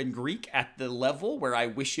Hebrew and Greek at the level where I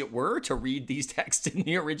wish it were to read these texts in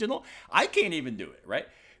the original. I can't even do it, right?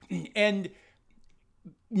 And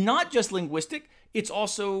not just linguistic, it's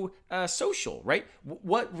also social, right?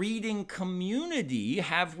 What reading community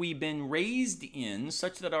have we been raised in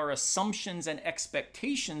such that our assumptions and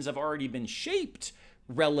expectations have already been shaped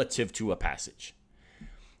relative to a passage?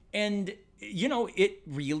 And, it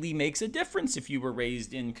really makes a difference if you were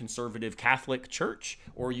raised in conservative Catholic church,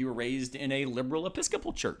 or you were raised in a liberal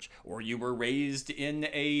Episcopal church, or you were raised in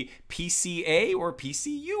a PCA or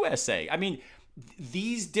PCUSA. I mean,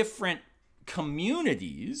 these different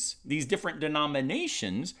communities, these different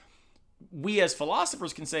denominations, we as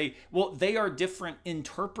philosophers can say, well, they are different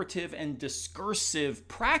interpretive and discursive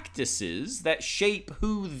practices that shape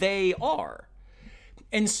who they are.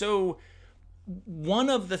 And so one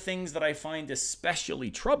of the things that I find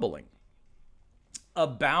especially troubling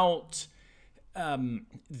about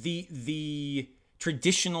the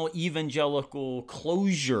traditional evangelical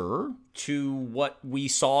closure to what we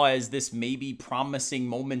saw as this maybe promising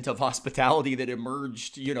moment of hospitality that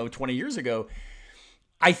emerged, 20 years ago,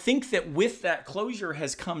 I think that with that closure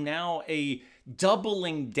has come now a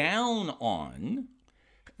doubling down on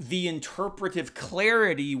the interpretive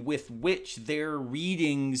clarity with which their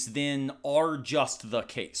readings then are just the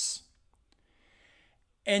case.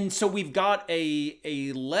 And so we've got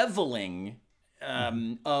a leveling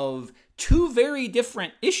of two very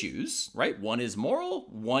different issues, right? One is moral,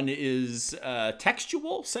 one is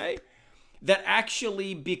textual, say, that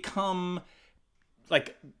actually become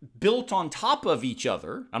like built on top of each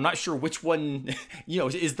other. I'm not sure which one,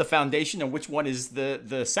 is the foundation and which one is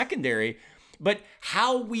the secondary, but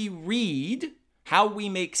how we read, how we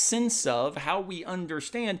make sense of, how we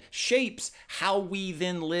understand shapes how we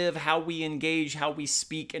then live, how we engage, how we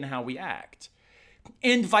speak, and how we act.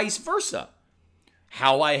 And vice versa.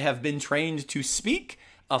 How I have been trained to speak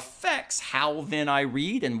affects how then I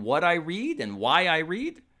read and what I read and why I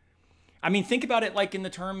read. I mean, think about it like in the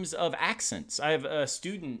terms of accents. I have a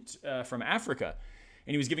student from Africa,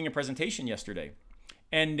 and he was giving a presentation yesterday.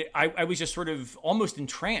 And I was just sort of almost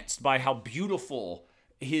entranced by how beautiful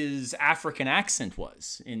his African accent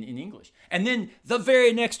was in English. And then the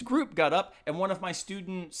very next group got up, and one of my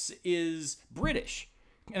students is British.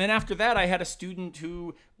 And then after that, I had a student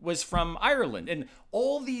who was from Ireland, and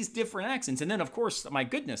all these different accents. And then, of course, my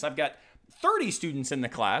goodness, I've got 30 students in the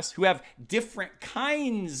class who have different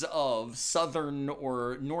kinds of Southern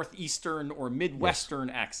or Northeastern or Midwestern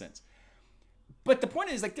accents. But the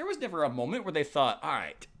point is, like, there was never a moment where they thought, all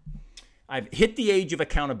right, I've hit the age of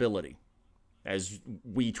accountability, as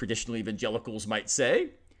we traditional evangelicals might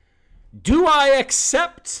say. Do I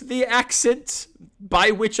accept the accent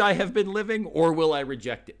by which I have been living, or will I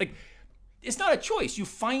reject it? Like, it's not a choice. You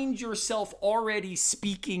find yourself already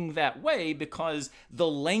speaking that way because the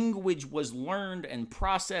language was learned and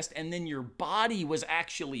processed, and then your body was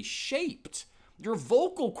actually shaped. Your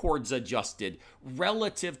vocal cords adjusted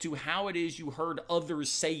relative to how it is you heard others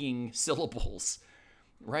saying syllables,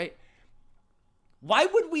 right? Why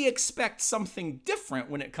would we expect something different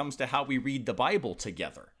when it comes to how we read the Bible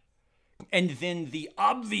together? And then the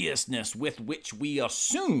obviousness with which we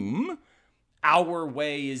assume our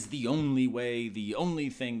way is the only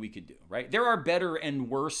thing we could do, right? There are better and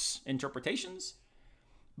worse interpretations,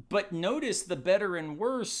 but notice the better and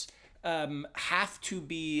worse have to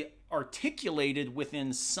be articulated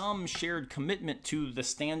within some shared commitment to the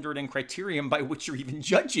standard and criterion by which you're even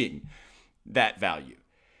judging that value.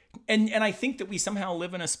 And I think that we somehow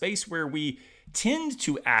live in a space where we tend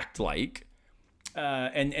to act like,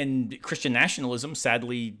 and Christian nationalism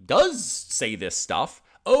sadly does say this stuff.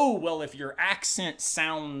 Oh, well, if your accent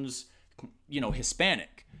sounds,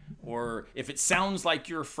 Hispanic, or if it sounds like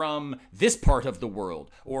you're from this part of the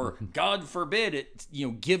world, or God forbid it,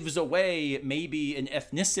 gives away maybe an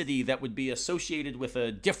ethnicity that would be associated with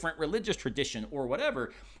a different religious tradition or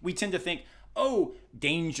whatever, we tend to think, oh,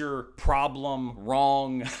 danger, problem,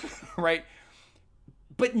 wrong, right?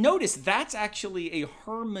 But notice that's actually a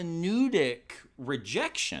hermeneutic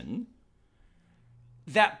rejection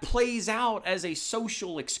that plays out as a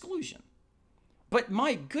social exclusion. But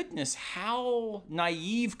my goodness, how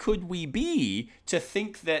naive could we be to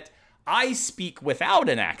think that I speak without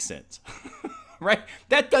an accent, right?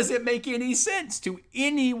 That doesn't make any sense to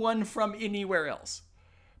anyone from anywhere else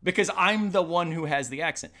because I'm the one who has the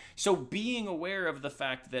accent. So being aware of the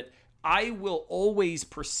fact that I will always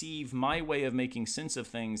perceive my way of making sense of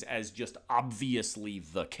things as just obviously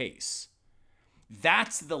the case.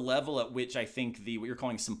 That's the level at which I think what you're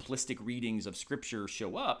calling simplistic readings of Scripture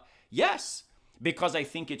show up. Yes, because I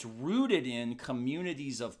think it's rooted in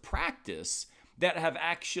communities of practice that have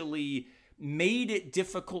actually made it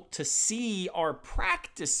difficult to see our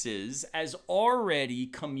practices as already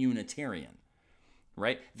communitarian,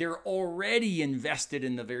 right? They're already invested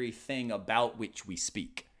in the very thing about which we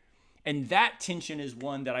speak. And that tension is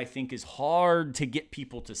one that I think is hard to get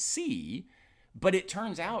people to see, but it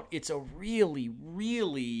turns out it's a really,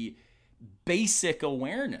 really basic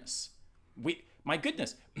awareness. My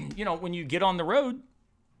goodness, when you get on the road,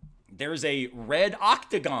 there's a red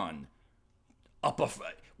octagon up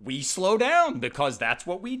we slow down because that's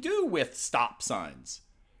what we do with stop signs.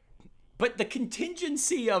 But the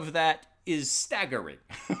contingency of that is staggering,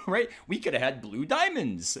 right? We could have had blue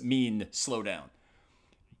diamonds mean slow down.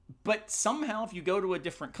 But somehow if you go to a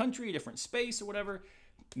different country, a different space or whatever,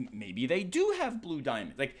 maybe they do have blue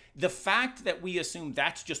diamonds. Like the fact that we assume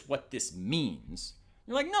that's just what this means,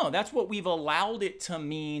 you're like, no, that's what we've allowed it to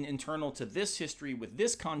mean internal to this history with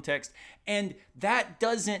this context. And that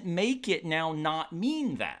doesn't make it now not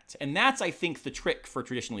mean that. And that's, I think, the trick for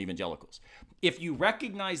traditional evangelicals. If you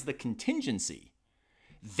recognize the contingency,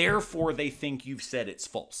 therefore they think you've said it's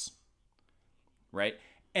false, right?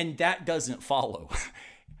 And that doesn't follow.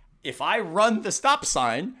 If I run the stop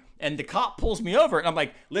sign and the cop pulls me over and I'm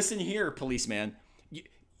like, listen here, policeman,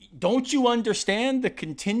 don't you understand the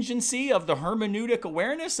contingency of the hermeneutic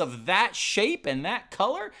awareness of that shape and that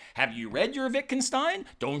color? Have you read your Wittgenstein?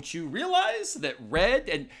 Don't you realize that red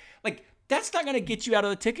and that's not going to get you out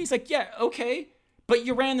of the ticket? He's like, yeah, okay, but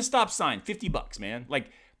you ran the stop sign, $50, man.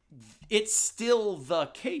 It's still the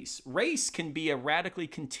case. Race can be a radically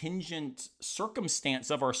contingent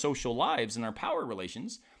circumstance of our social lives and our power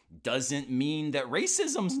relations. Doesn't mean that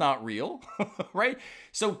racism's not real, right?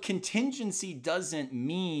 So contingency doesn't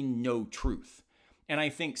mean no truth. And I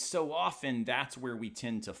think so often that's where we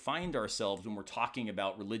tend to find ourselves when we're talking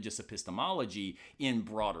about religious epistemology in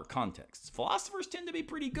broader contexts. Philosophers tend to be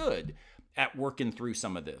pretty good at working through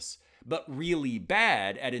some of this, but really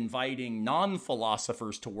bad at inviting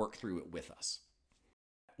non-philosophers to work through it with us.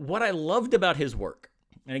 What I loved about his work,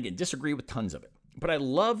 and again, disagree with tons of it, but I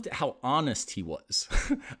loved how honest he was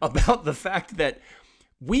about the fact that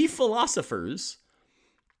we philosophers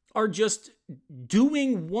are just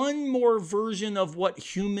doing one more version of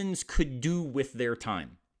what humans could do with their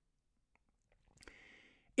time.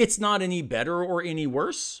 It's not any better or any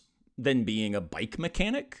worse than being a bike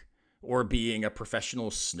mechanic or being a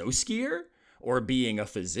professional snow skier or being a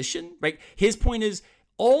physician, right? His point is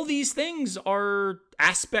all these things are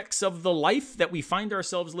aspects of the life that we find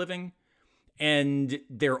ourselves living, and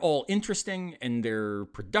they're all interesting and they're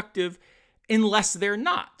productive unless they're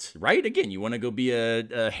not, right? Again, you want to go be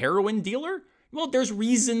a heroin dealer? Well, there's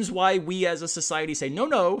reasons why we as a society say,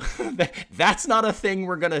 no, that's not a thing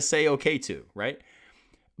we're going to say okay to, right?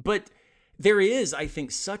 But there is, I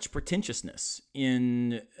think, such pretentiousness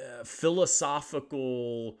in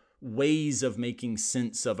philosophical ways of making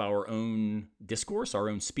sense of our own discourse, our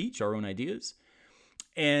own speech, our own ideas.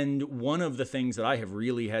 And one of the things that I have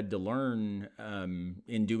really had to learn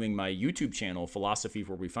in doing my YouTube channel, Philosophy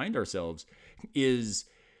Where We Find Ourselves, is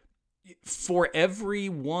for every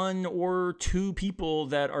one or two people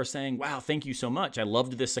that are saying, wow, thank you so much, I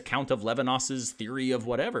loved this account of Levinas's theory of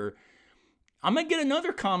whatever, I'm going to get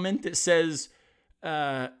another comment that says,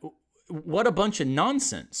 what a bunch of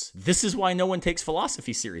nonsense. This is why no one takes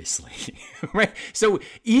philosophy seriously, right? So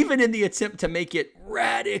even in the attempt to make it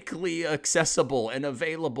radically accessible and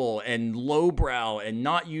available and lowbrow and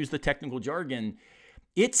not use the technical jargon,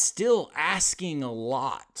 it's still asking a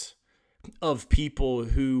lot of people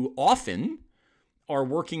who often are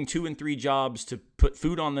working 2 and 3 jobs to put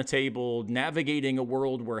food on the table, navigating a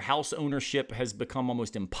world where house ownership has become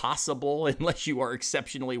almost impossible unless you are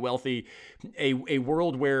exceptionally wealthy, a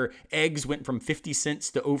world where eggs went from 50 cents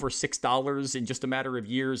to over $6 in just a matter of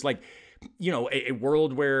years, like, a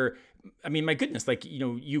world where, I mean, my goodness, like,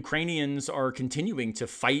 Ukrainians are continuing to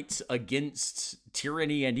fight against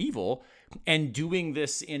tyranny and evil and doing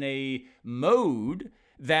this in a mode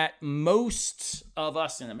that most of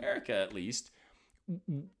us in America, at least,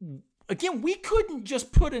 again, we couldn't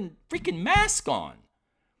just put a freaking mask on,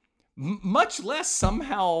 much less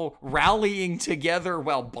somehow rallying together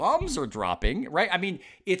while bombs are dropping, right? I mean,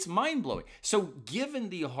 it's mind-blowing. So given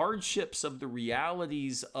the hardships of the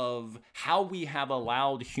realities of how we have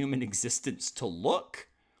allowed human existence to look,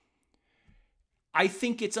 I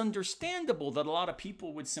think it's understandable that a lot of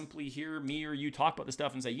people would simply hear me or you talk about this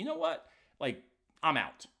stuff and say, you know what? Like, I'm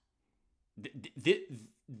out.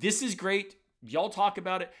 This is great. Y'all talk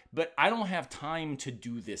about it, but I don't have time to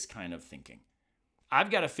do this kind of thinking.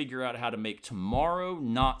 I've got to figure out how to make tomorrow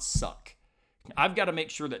not suck. I've got to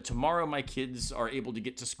make sure that tomorrow my kids are able to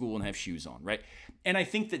get to school and have shoes on, right? And I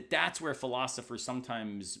think that that's where philosophers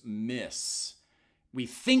sometimes miss. We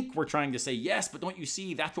think we're trying to say, yes, but don't you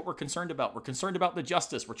see, that's what we're concerned about. We're concerned about the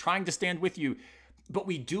justice. We're trying to stand with you. But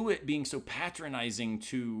we do it being so patronizing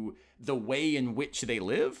to the way in which they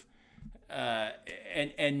live.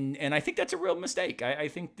 And I think that's a real mistake. I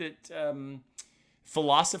think that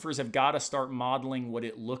philosophers have got to start modeling what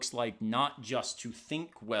it looks like, not just to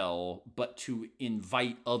think well, but to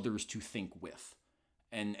invite others to think with.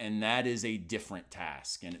 And that is a different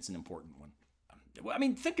task, and it's an important one. I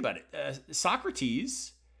mean, think about it.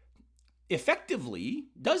 Socrates effectively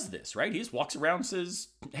does this, right? He just walks around and says,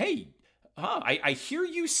 hey, I hear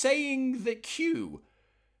you saying that Q.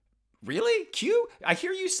 Really? Q? I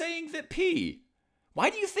hear you saying that P. Why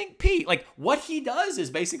do you think P? Like, what he does is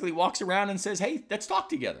basically walks around and says, hey, let's talk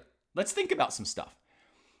together. Let's think about some stuff.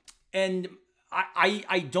 And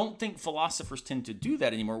I don't think philosophers tend to do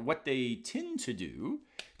that anymore. What they tend to do,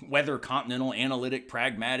 whether continental, analytic,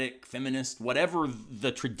 pragmatic, feminist, whatever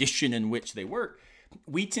the tradition in which they work,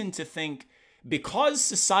 we tend to think because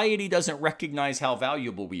society doesn't recognize how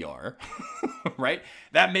valuable we are, right?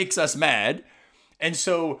 That makes us mad. And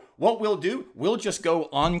so what we'll do, we'll just go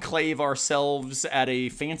enclave ourselves at a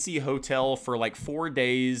fancy hotel for like 4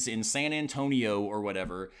 days in San Antonio or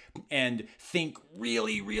whatever, and think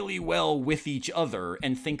really, really well with each other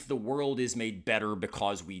and think the world is made better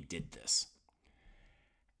because we did this.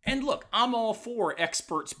 And look, I'm all for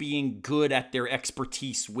experts being good at their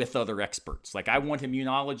expertise with other experts. Like, I want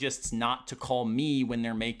immunologists not to call me when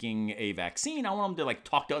they're making a vaccine. I want them to like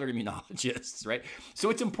talk to other immunologists, right? So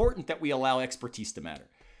it's important that we allow expertise to matter.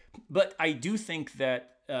 But I do think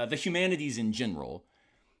that the humanities in general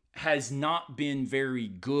has not been very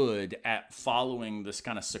good at following this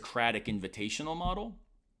kind of Socratic invitational model.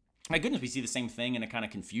 my goodness, we see the same thing in a kind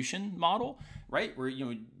of Confucian model, right? Where,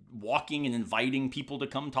 walking and inviting people to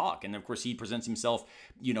come talk. And of course, he presents himself,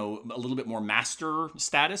 a little bit more master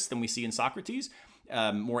status than we see in Socrates,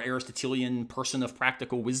 more Aristotelian person of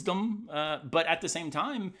practical wisdom. But at the same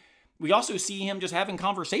time, we also see him just having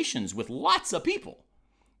conversations with lots of people,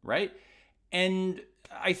 right? And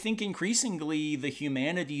I think increasingly the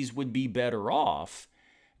humanities would be better off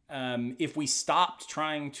if we stopped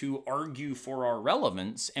trying to argue for our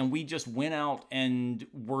relevance and we just went out and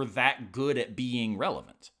were that good at being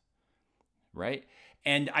relevant, right?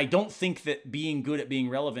 And I don't think that being good at being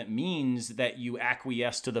relevant means that you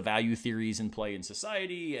acquiesce to the value theories in play in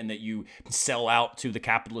society and that you sell out to the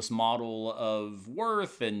capitalist model of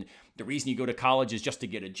worth and the reason you go to college is just to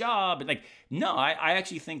get a job. No, I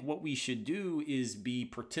actually think what we should do is be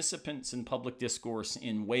participants in public discourse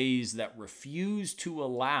in ways that refuse to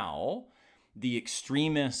allow the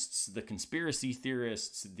extremists, the conspiracy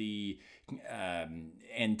theorists, the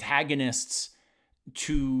antagonists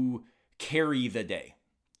to carry the day.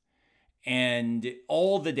 And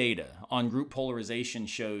all the data on group polarization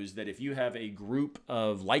shows that if you have a group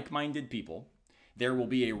of like-minded people, there will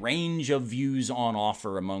be a range of views on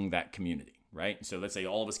offer among that community, right? So let's say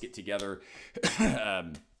all of us get together,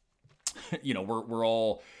 we're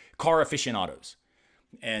all car aficionados.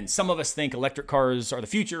 And some of us think electric cars are the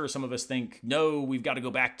future. Some of us think, no, we've got to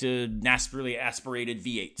go back to naturally aspirated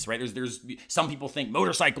V8s, right? There's some people think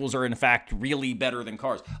motorcycles are in fact really better than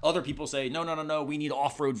cars. Other people say, no, we need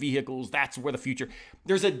off-road vehicles. That's where the future.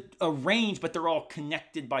 There's a range, but they're all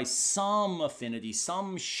connected by some affinity,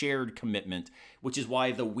 some shared commitment, which is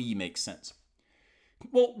why the we makes sense.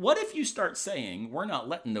 Well, what if you start saying, we're not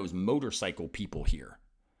letting those motorcycle people here?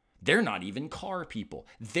 They're not even car people.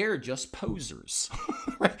 They're just posers.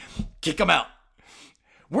 Right? Kick them out.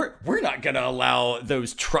 We're not going to allow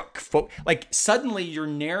those truck folk. Suddenly you're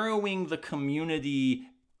narrowing the community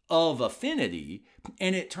of affinity,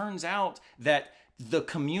 and it turns out that the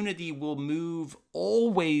community will move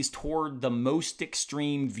always toward the most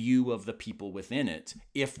extreme view of the people within it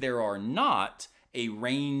if there are not a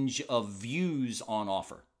range of views on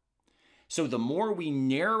offer. So the more we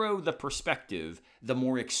narrow the perspective, the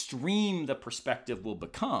more extreme the perspective will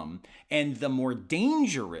become, and the more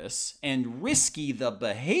dangerous and risky the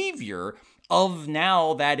behavior of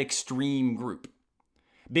now that extreme group.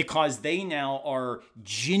 Because they now are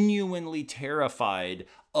genuinely terrified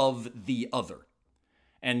of the other.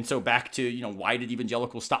 And so back to, why did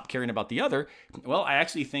evangelicals stop caring about the other? Well, I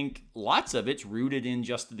actually think lots of it's rooted in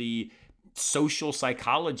just the social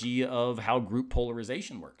psychology of how group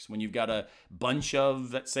polarization works. When you've got a bunch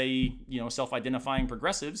of, let's say, self-identifying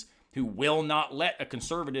progressives who will not let a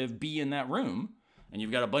conservative be in that room, and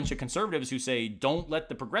you've got a bunch of conservatives who say, don't let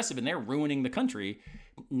the progressive in there, ruining the country.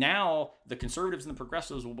 Now the conservatives and the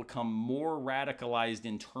progressives will become more radicalized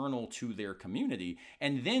internal to their community.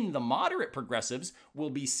 And then the moderate progressives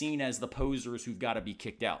will be seen as the posers who've got to be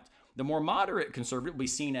kicked out. The more moderate conservative will be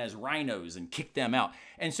seen as rhinos and kick them out.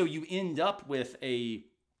 And so you end up with a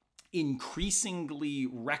increasingly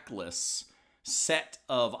reckless set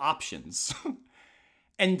of options.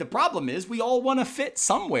 And the problem is we all want to fit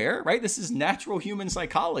somewhere, right? This is natural human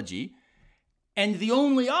psychology. And the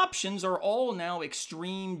only options are all now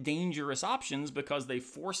extreme, dangerous options because they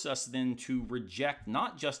force us then to reject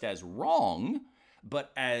not just as wrong,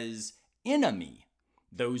 but as enemy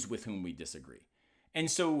those with whom we disagree. And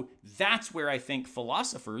so that's where I think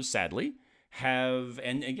philosophers, sadly, have,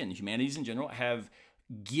 and again, humanities in general, have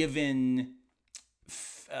given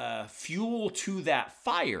fuel to that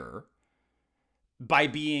fire by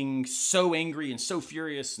being so angry and so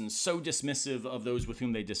furious and so dismissive of those with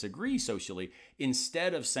whom they disagree socially,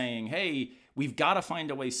 instead of saying, hey, we've got to find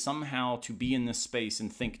a way somehow to be in this space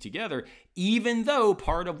and think together, even though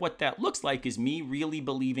part of what that looks like is me really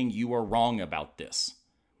believing you are wrong about this.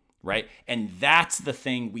 Right? And that's the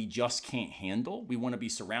thing we just can't handle. We want to be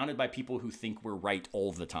surrounded by people who think we're right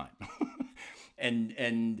all the time.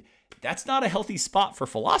 and that's not a healthy spot for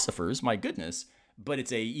philosophers, my goodness, but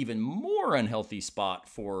it's a even more unhealthy spot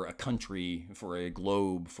for a country, for a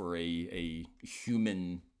globe, for a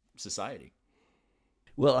human society.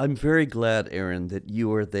 Well, I'm very glad, Aaron, that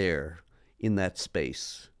you are there in that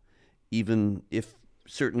space, even if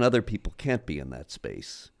certain other people can't be in that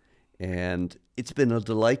space. And it's been a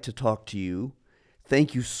delight to talk to you.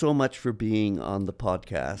 Thank you so much for being on the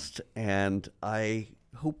podcast, and I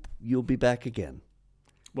hope you'll be back again.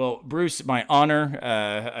 Well, Bruce, my honor.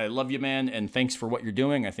 I love you, man, and thanks for what you're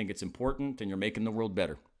doing. I think it's important, and you're making the world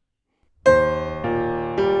better.